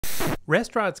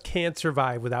Restaurants can't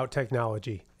survive without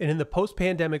technology, and in the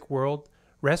post-pandemic world,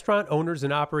 restaurant owners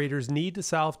and operators need to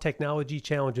solve technology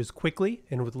challenges quickly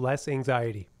and with less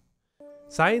anxiety.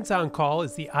 Science On Call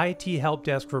is the IT help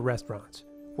desk for restaurants.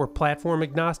 We're platform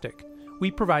agnostic.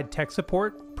 We provide tech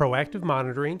support, proactive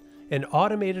monitoring, and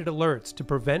automated alerts to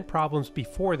prevent problems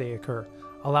before they occur,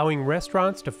 allowing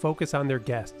restaurants to focus on their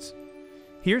guests.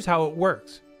 Here's how it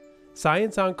works.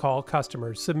 Science On Call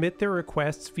customers submit their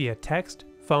requests via text,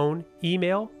 phone,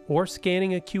 email, or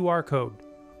scanning a QR code.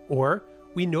 Or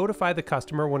we notify the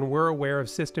customer when we're aware of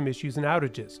system issues and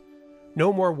outages.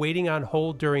 No more waiting on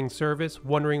hold during service,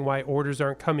 wondering why orders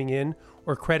aren't coming in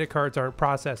or credit cards aren't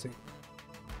processing.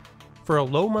 For a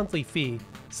low monthly fee,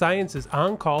 Science is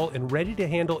on call and ready to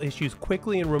handle issues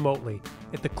quickly and remotely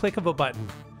at the click of a button.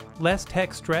 Less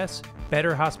tech stress,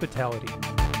 better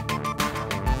hospitality.